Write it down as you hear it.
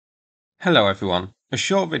Hello everyone, a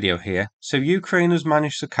short video here. So Ukraine has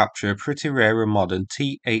managed to capture a pretty rare and modern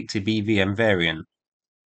T-80 BVM variant,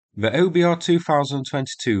 the OBR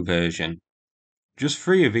 2022 version. Just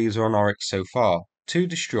 3 of these are on Oryx so far, 2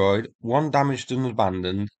 destroyed, 1 damaged and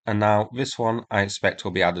abandoned, and now this one I expect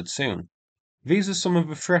will be added soon. These are some of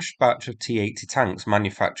the fresh batch of T-80 tanks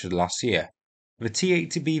manufactured last year. The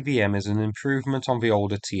T-80 BVM is an improvement on the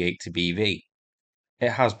older T-80 BV.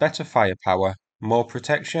 It has better firepower, more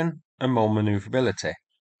protection, and more maneuverability.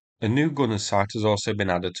 A new gunner's sight has also been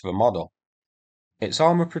added to the model. Its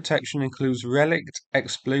armor protection includes relict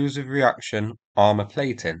explosive reaction armor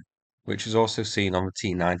plating, which is also seen on the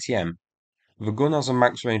T-90M. The gun has a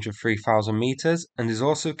max range of 3,000 meters and is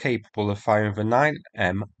also capable of firing the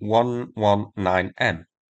 9M119M,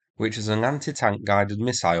 which is an anti-tank guided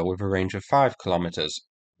missile with a range of 5 kilometers.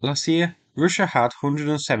 Last year, Russia had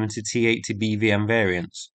 170 T-80 BVM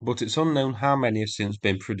variants, but it's unknown how many have since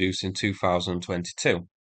been produced in 2022.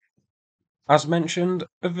 As mentioned,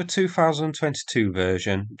 of the 2022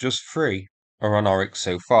 version, just 3 are on Oryx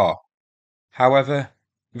so far. However,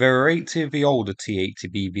 there are 80 of the older T-80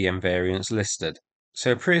 BVM variants listed,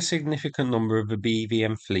 so a pretty significant number of the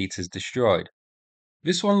BVM fleet is destroyed.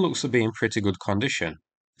 This one looks to be in pretty good condition,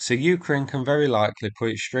 so Ukraine can very likely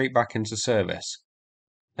put it straight back into service,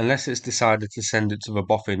 unless it's decided to send it to the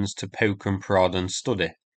boffins to poke and prod and study,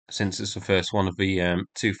 since it's the first one of the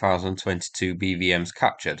 2022 BVMs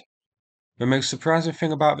captured. The most surprising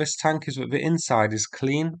thing about this tank is that the inside is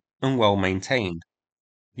clean and well maintained.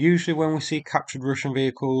 Usually when we see captured Russian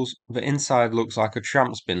vehicles, the inside looks like a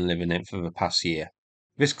tramp's been living in it for the past year.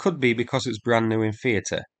 This could be because it's brand new in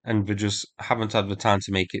theatre, and they just haven't had the time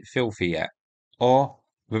to make it filthy yet. Or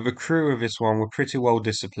that the crew of this one were pretty well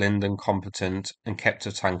disciplined and competent and kept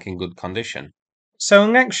the tank in good condition. So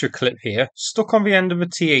an extra clip here, stuck on the end of a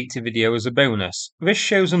T-80 video as a bonus. This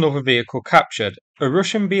shows another vehicle captured, a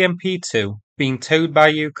Russian BMP-2 being towed by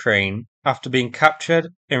Ukraine after being captured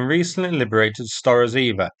in recently liberated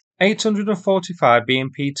Storozheve. 845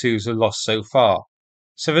 BMP-2s are lost so far,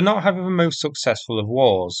 so they're not having the most successful of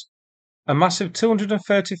wars. A massive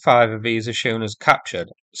 235 of these are shown as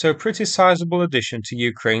captured, so a pretty sizable addition to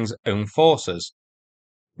Ukraine's own forces.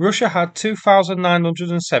 Russia had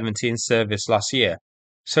 2,970 in service last year,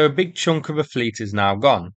 so a big chunk of the fleet is now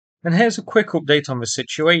gone. And here's a quick update on the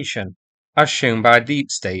situation, as shown by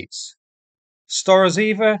Deep States.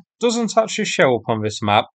 Storozheve doesn't actually show up on this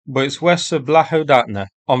map, but it's west of Blahodatna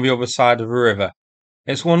on the other side of the river.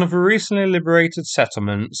 It's one of the recently liberated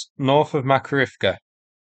settlements north of Makarivka.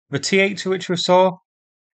 The T-80 which we saw,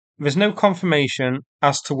 there's no confirmation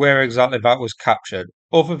as to where exactly that was captured,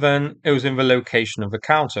 other than it was in the location of the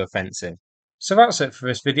counteroffensive. So that's it for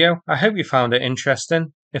this video. I hope you found it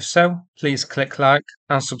interesting. If so, please click like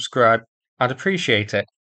and subscribe. I'd appreciate it.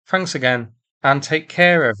 Thanks again, and take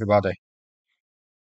care everybody.